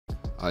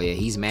Oh yeah,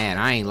 he's mad.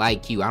 I ain't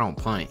like you. I don't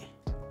punt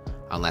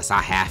unless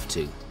I have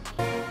to.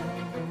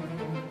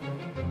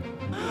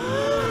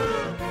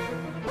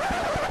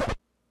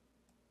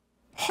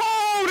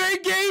 Oh, they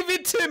gave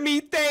it to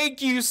me.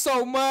 Thank you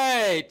so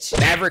much.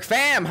 Maverick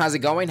fam, how's it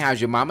going? How's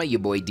your mama? Your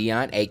boy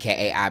Dion,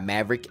 aka I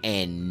Maverick,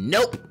 and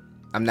nope,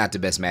 I'm not the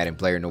best Madden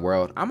player in the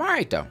world. I'm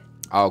alright though.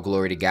 All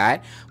glory to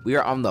God. We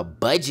are on the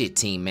budget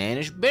team, man.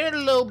 It's been a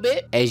little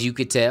bit. As you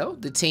could tell,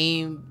 the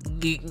team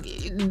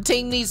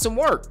needs some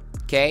work.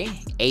 Okay,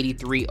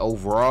 83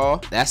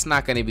 overall. That's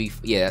not gonna be,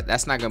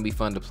 that's not gonna be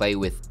fun to play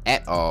with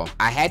at all.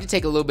 I had to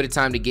take a little bit of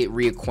time to get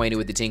reacquainted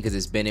with the team because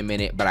it's been a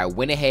minute, but I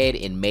went ahead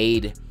and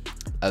made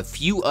a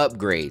few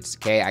upgrades.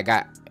 Okay,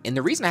 and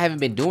the reason I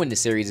haven't been doing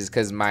this series is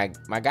because my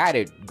guy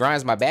that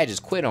grinds my badges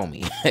quit on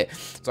me.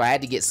 So I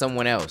had to get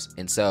someone else.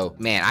 And so,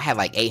 man, I had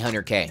like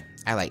 800K.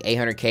 I had like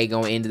 800K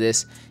going into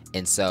this.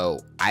 And so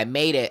I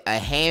made a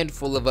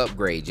handful of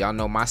upgrades. Y'all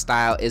know my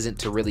style isn't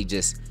to really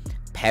just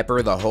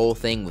pepper the whole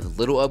thing with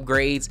little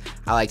upgrades.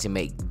 I like to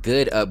make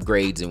good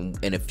upgrades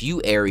in a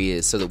few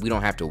areas so that we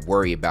don't have to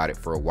worry about it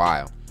for a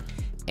while.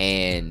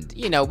 And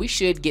you know, we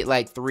should get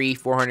like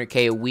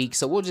 300-400K a week.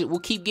 So we'll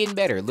keep getting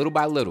better little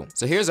by little.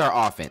 So here's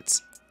our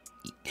offense.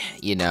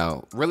 You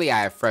know, really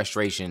I have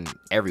frustration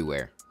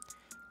everywhere.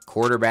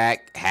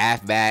 Quarterback,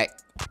 halfback,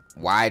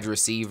 wide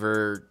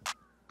receiver,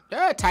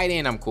 tight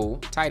end I'm cool.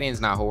 Tight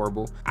end's not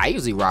horrible. I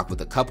usually rock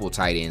with a couple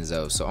tight ends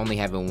though, so only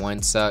having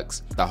one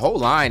sucks. The whole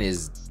line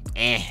is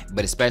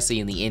but especially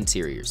in the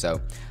interior. So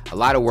a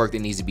lot of work that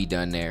needs to be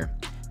done there.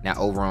 Now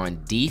over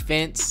on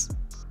defense,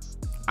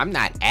 I'm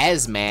not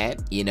as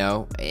mad, you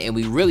know, and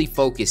we really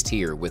focused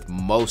here with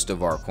most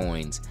of our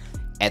coins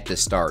at the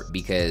start,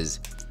 because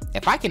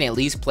if I can at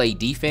least play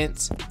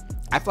defense,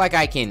 I feel like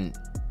I can.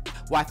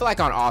 Well, I feel like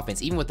on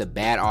offense, even with a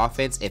bad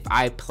offense, if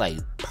I play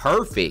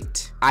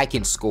perfect, I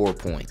can score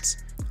points.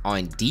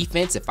 On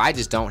defense, if I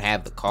just don't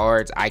have the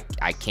cards, I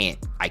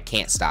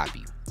can't stop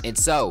you. And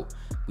so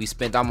we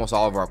spent almost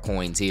all of our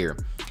coins here.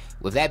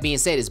 With that being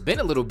said, it's been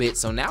a little bit,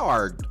 so now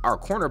our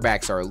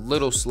cornerbacks are a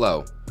little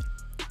slow.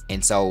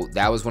 And so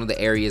that was one of the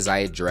areas I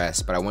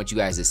addressed, but I want you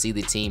guys to see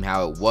the team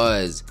how it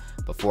was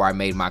before I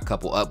made my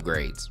couple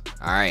upgrades.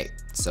 All right,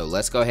 so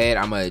let's go ahead.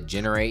 I'm gonna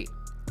generate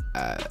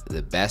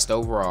the best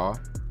overall.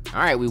 All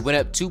right, we went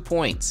up 2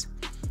 points,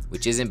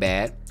 which isn't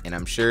bad, and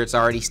I'm sure it's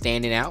already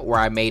standing out where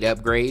I made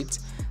upgrades.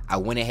 I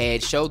went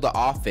ahead, showed the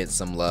offense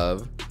some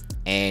love,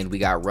 and we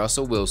got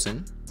Russell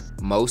Wilson,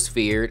 most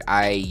feared.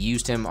 I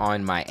used him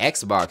on my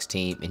Xbox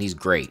team, and he's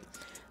great.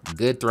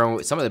 Good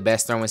throwing, some of the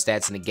best throwing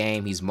stats in the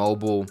game. He's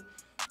mobile.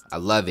 I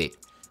love it.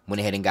 Went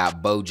ahead and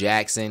got Bo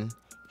Jackson.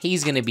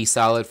 He's gonna be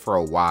solid for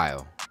a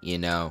while, you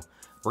know.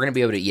 We're gonna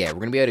be able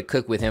to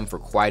cook with him for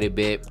quite a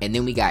bit. And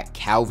then we got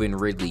Calvin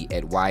Ridley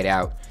at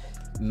wideout,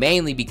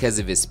 mainly because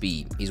of his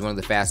speed. He's one of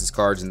the fastest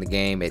cards in the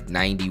game at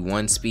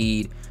 91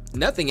 speed.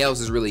 Nothing else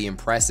is really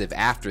impressive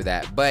after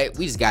that, but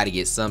we just got to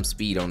get some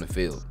speed on the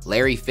field.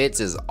 Larry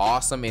Fitz is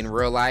awesome in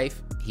real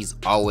life. He's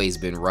always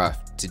been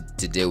rough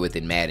to deal with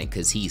in Madden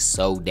because he's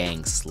so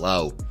dang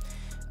slow.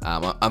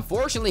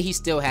 Unfortunately, he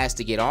still has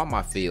to get on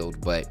my field,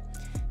 but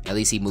at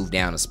least he moved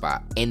down a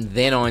spot. And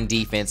then on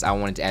defense, I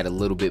wanted to add a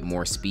little bit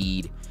more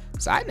speed.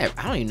 So I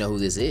don't even know who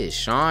this is.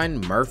 Sean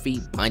Murphy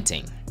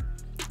Bunting.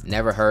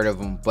 Never heard of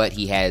him, but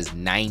he has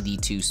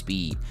 92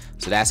 speed.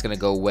 So that's going to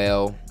go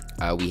well.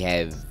 We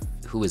have,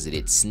 who is it?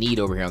 It's Snead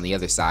over here on the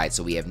other side.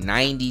 So we have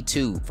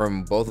 92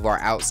 from both of our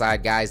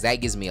outside guys.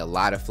 That gives me a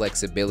lot of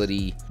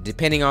flexibility.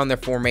 Depending on their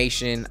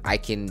formation, I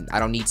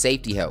don't need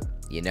safety help.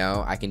 You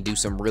know, I can do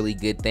some really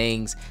good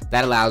things.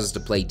 That allows us to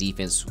play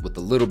defense with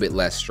a little bit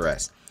less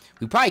stress.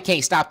 We probably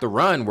can't stop the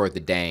run worth a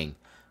dang,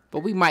 but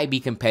we might be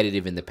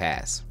competitive in the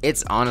pass.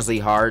 It's honestly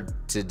hard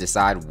to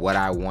decide what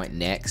I want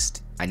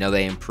next. I know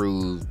they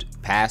improved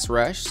pass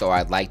rush, so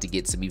I'd like to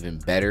get some even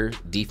better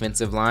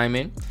defensive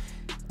linemen.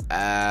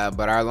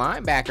 But our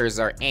linebackers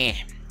are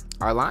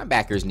Our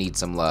linebackers need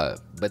some love.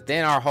 But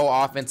then our whole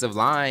offensive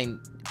line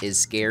is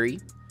scary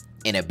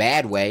in a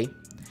bad way.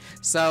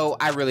 So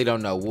I really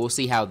don't know. We'll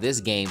see how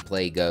this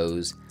gameplay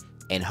goes.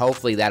 And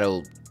hopefully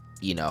that'll,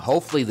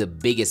 hopefully the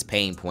biggest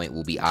pain point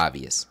will be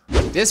obvious.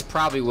 This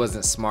probably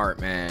wasn't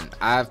smart, man.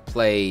 I've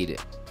played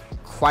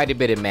quite a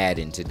bit of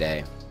Madden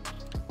today.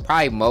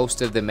 Probably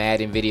most of the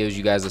Madden videos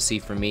you guys will see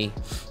from me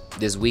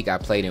this week I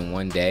played in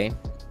one day.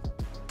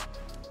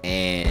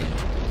 And,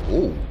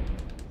 ooh.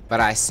 But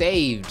I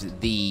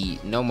saved the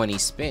no money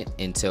spent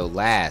until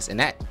last. And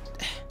that,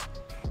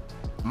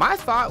 my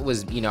thought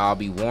was, I'll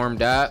be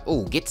warmed up.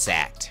 Ooh, get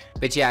sacked.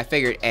 But yeah, I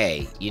figured,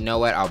 hey, you know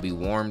what? I'll be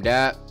warmed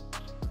up.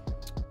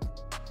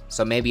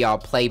 So maybe I'll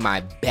play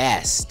my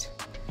best.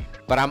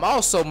 But I'm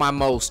also my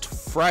most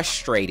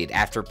frustrated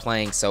after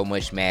playing so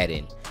much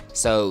Madden.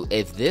 So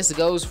if this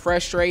goes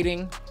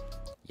frustrating,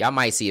 y'all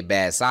might see a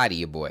bad side of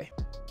your boy.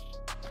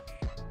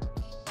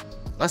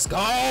 Let's go.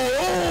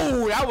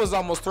 Oh, that was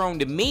almost thrown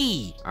to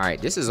me. All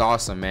right, this is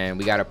awesome, man.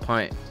 We got a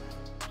punt.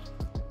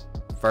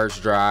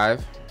 First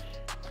drive.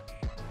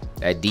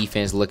 That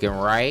defense looking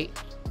right.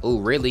 Ooh,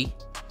 Ridley.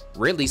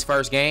 Ridley's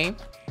first game.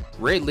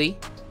 Ridley.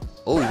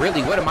 Oh,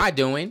 really? What am I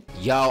doing?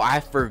 Yo, I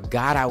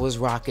forgot I was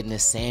rocking the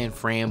San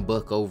Fran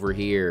book over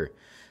here.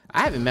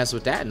 I haven't messed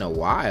with that in a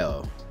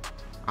while.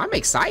 I'm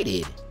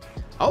excited.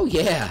 Oh,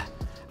 yeah.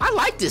 I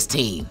like this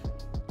team.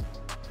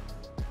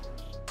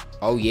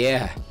 Oh,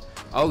 yeah.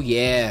 Oh,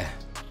 yeah.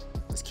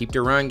 Let's keep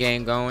the run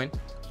game going.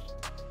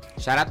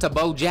 Shout out to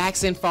Bo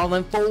Jackson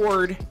falling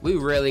forward. We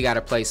really got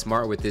to play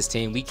smart with this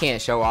team. We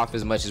can't show off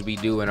as much as we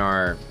do in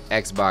our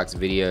Xbox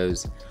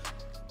videos.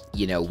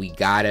 You know, we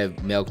got to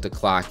milk the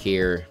clock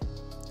here.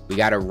 We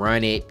got to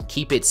run it.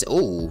 Keep it.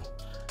 Ooh.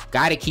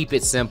 Got to keep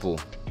it simple.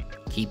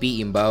 Keep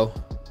eating, Bo.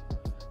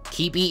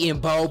 Keep eating,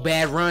 Bo.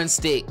 Bad run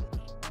stick.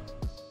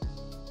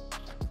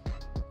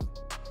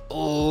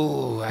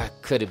 Oh,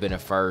 that could have been a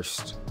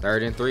first.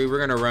 3rd and 3.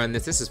 We're going to run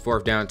this. This is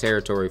 4th down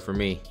territory for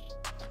me.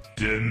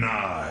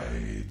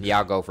 Denied. Yeah,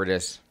 I'll go for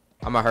this.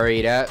 I'm going to hurry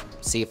it up.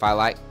 See if I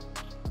like.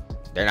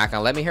 They're not going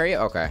to let me hurry it?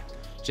 Okay.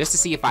 Just to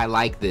see if I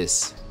like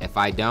this. If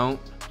I don't,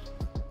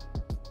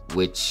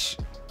 which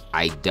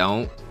I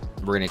don't,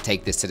 we're going to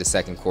take this to the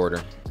 2nd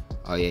quarter.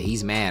 Oh, yeah,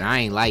 he's mad. I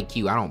ain't like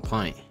you. I don't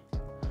punt.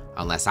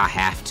 Unless I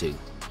have to.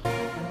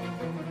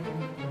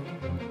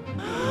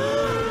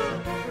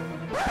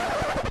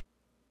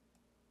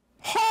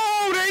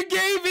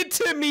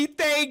 To me,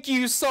 thank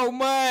you so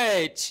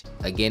much.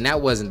 Again,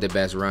 that wasn't the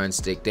best run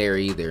stick there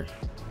either.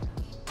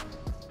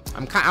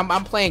 I'm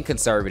playing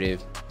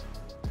conservative.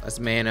 Let's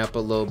man up a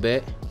little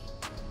bit.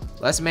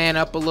 Let's man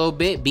up a little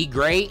bit. Be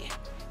great.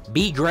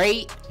 Be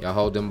great. Y'all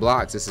hold them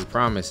blocks. This is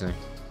promising.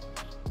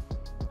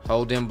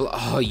 Hold them block.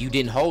 Oh, you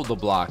didn't hold the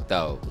block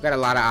though. We got a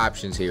lot of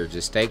options here.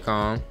 Just stay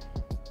calm.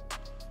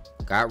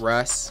 Got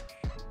Russ.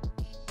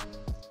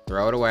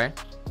 Throw it away.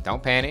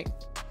 Don't panic.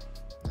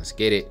 Let's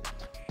get it.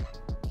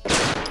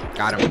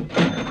 Got him.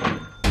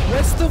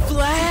 What's the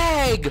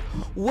flag?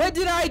 What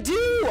did I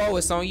do? Oh,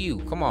 it's on you.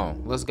 Come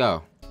on, let's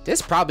go.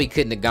 This probably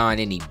couldn't have gone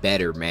any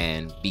better,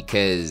 man,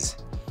 because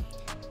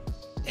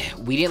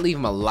we didn't leave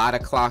him a lot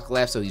of clock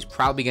left, so he's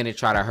probably gonna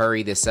try to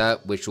hurry this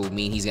up, which will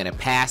mean he's gonna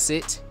pass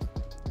it,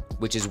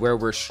 which is where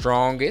we're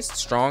strongest.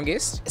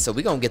 So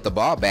we're gonna get the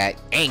ball back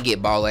and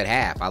get ball at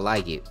half. I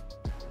like it.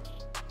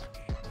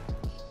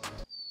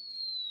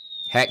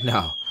 Heck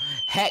no.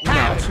 Heck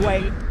no.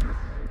 Sway.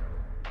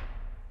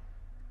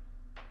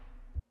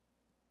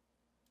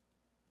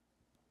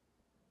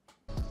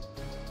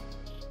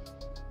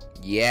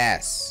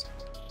 Yes.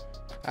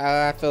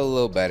 I feel a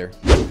little better.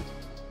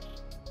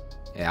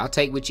 Yeah, I'll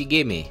take what you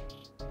give me.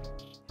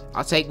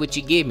 I'll take what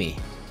you give me.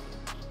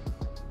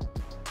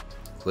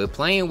 Quit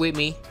playing with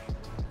me.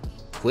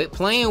 Quit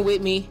playing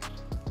with me.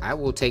 I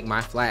will take my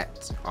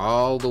flats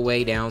all the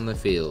way down the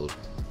field.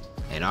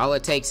 And all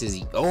it takes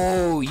is,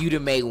 oh, you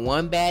to make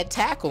one bad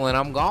tackle and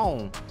I'm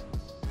gone.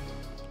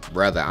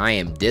 Brother, I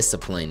am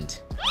disciplined.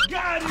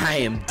 I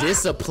am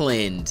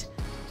disciplined.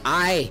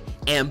 I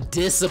am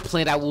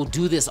disciplined. I will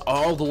do this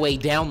all the way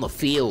down the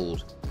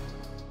field.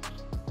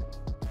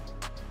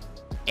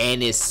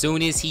 And as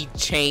soon as he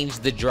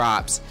changed the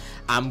drops,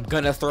 I'm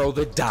gonna throw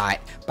the dot,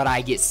 but I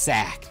get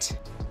sacked.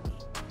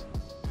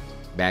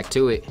 Back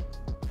to it.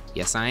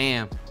 Yes, I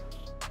am.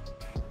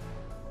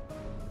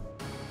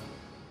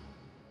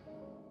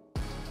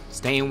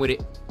 Staying with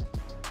it.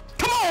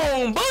 Come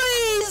on,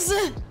 boys!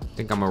 I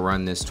think I'm gonna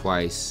run this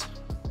twice.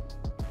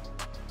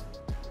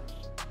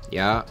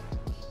 Yeah.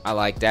 I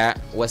like that.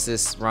 What's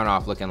this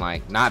runoff looking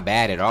like? Not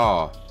bad at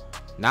all.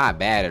 Not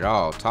bad at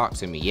all. Talk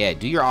to me. Yeah,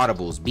 do your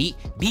audibles. Be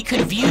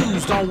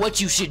confused on what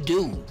you should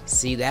do.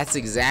 See, that's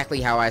exactly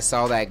how I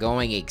saw that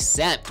going,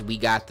 except we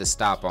got the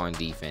stop on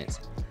defense.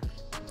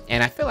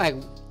 And I feel like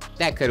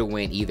that could have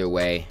went either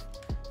way.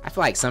 I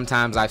feel like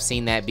sometimes I've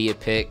seen that be a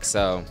pick,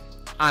 so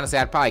honestly,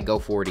 I'd probably go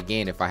for it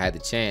again if I had the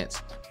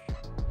chance.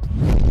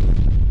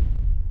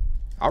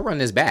 I'll run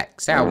this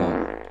back. Say I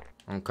won't.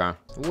 Okay.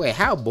 Wait,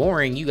 how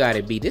boring you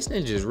gotta be? This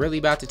ninja's really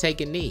about to take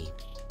a knee.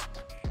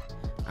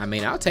 I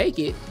mean, I'll take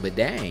it, but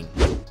dang.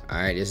 All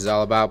right, this is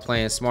all about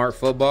playing smart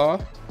football.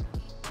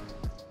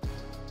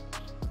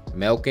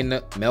 Milking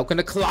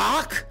the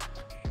clock.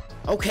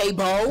 Okay,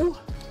 Bo.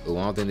 Ooh,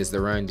 I don't think this is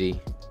the run D.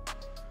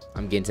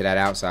 I'm getting to that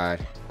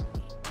outside.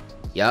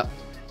 Yup.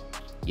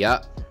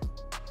 Yup.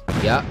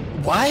 Yup.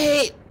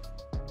 What?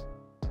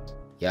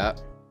 Yup.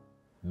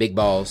 Big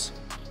balls.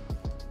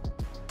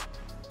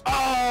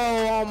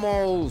 Oh,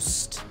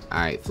 almost. All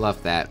right,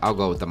 fluff that. I'll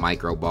go with the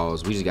micro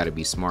balls. We just got to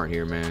be smart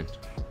here, man.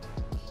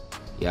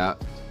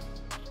 Yup.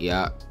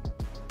 Yup.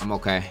 I'm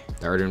okay.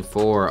 3rd and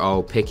 4.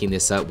 Oh, picking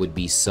this up would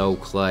be so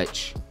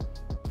clutch.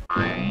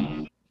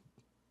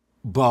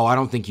 Bo, I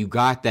don't think you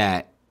got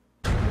that.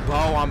 Bo,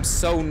 I'm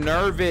so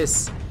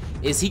nervous.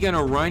 Is he going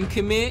to run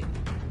commit?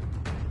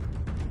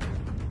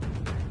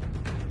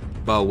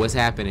 Bo, what's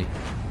happening?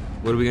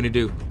 What are we going to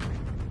do?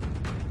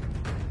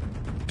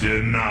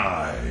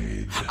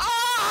 Denied. Ah!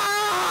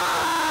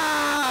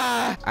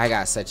 I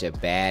got such a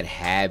bad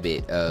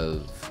habit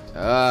of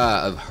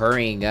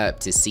hurrying up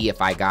to see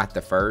if I got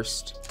the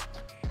first.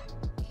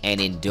 And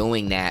in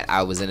doing that,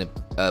 I was in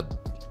a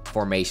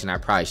formation I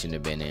probably shouldn't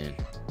have been in.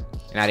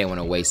 And I didn't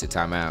want to waste a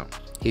timeout.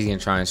 He's going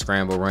to try and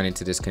scramble, run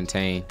into this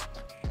contain.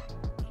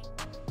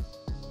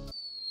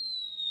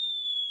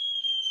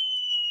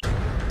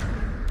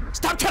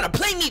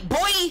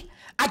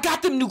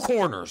 new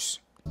corners.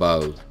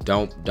 Bo,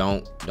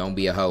 don't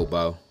be a hoe,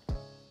 Bo.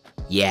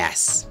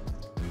 Yes.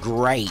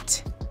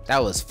 Great.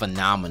 That was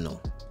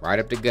phenomenal. Right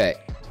up the gut.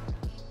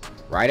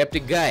 Right up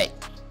the gut.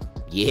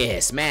 Yeah,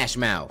 smash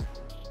mouth.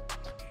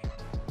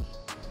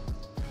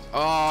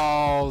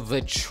 Oh,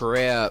 the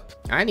trip.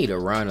 I need to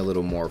run a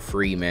little more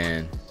free,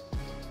 man.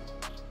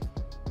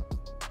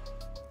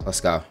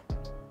 Let's go.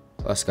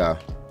 Let's go.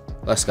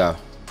 Let's go.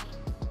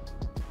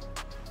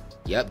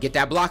 Yep, get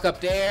that block up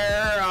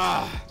there.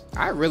 Oh,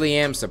 I really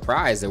am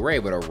surprised that we're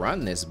able to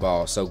run this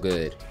ball so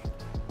good.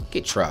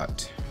 Get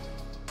trucked.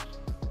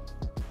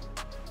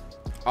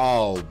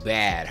 Oh,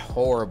 bad.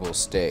 Horrible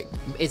stick.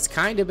 It's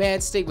kind of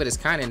bad stick, but it's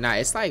kind of not.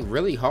 It's like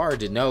really hard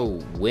to know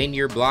when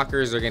your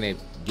blockers are going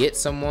to get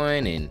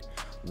someone and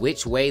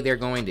which way they're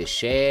going to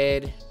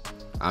shed.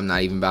 I'm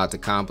not even about to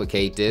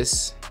complicate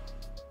this.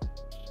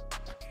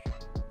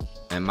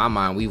 In my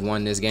mind, we've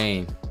won this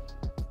game.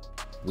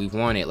 We've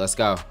won it. Let's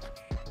go.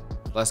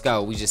 Let's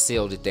go. We just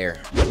sealed it there.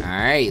 All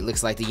right.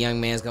 Looks like the young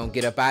man's going to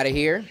get up out of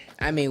here.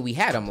 I mean, we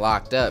had him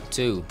locked up,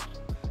 too.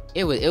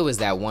 It was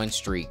that one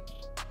streak.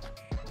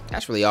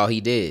 That's really all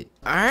he did.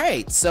 All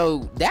right.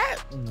 So that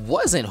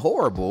wasn't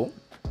horrible.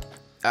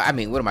 I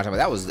mean, what am I talking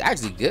about? That was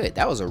actually good.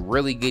 That was a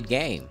really good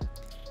game.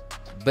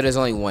 But it's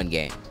only one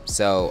game.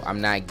 So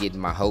I'm not getting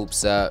my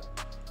hopes up.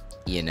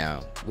 You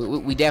know,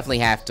 we definitely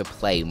have to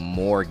play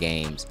more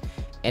games.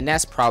 And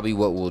that's probably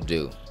what we'll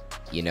do.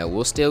 You know,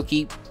 we'll still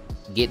keep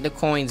getting the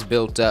coins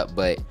built up,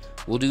 but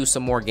we'll do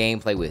some more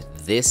gameplay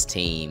with this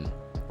team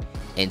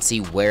and see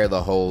where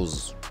the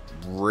holes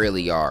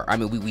really are. I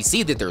mean, we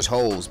see that there's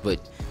holes,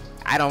 but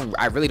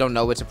I really don't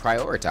know what to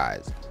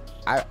prioritize.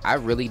 I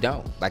really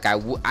don't. Like, I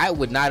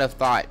would not have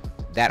thought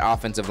that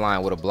offensive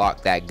line would have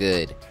blocked that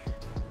good,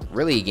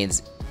 really,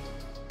 against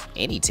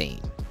any team.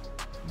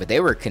 But they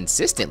were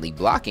consistently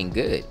blocking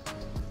good,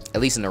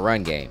 at least in the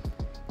run game.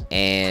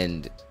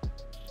 And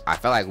I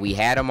felt like we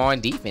had them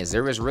on defense.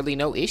 There was really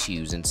no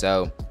issues. And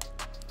so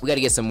we got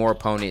to get some more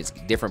opponents,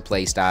 different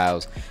play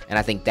styles. And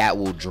I think that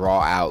will draw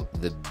out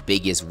the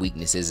biggest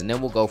weaknesses. And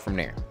then we'll go from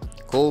there.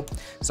 Cool.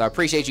 So I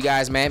appreciate you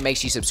guys, man. Make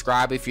sure you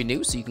subscribe if you're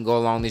new so you can go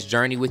along this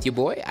journey with your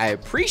boy. I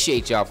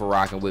appreciate y'all for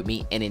rocking with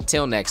me. And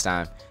until next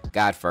time,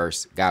 God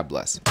first, God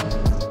bless.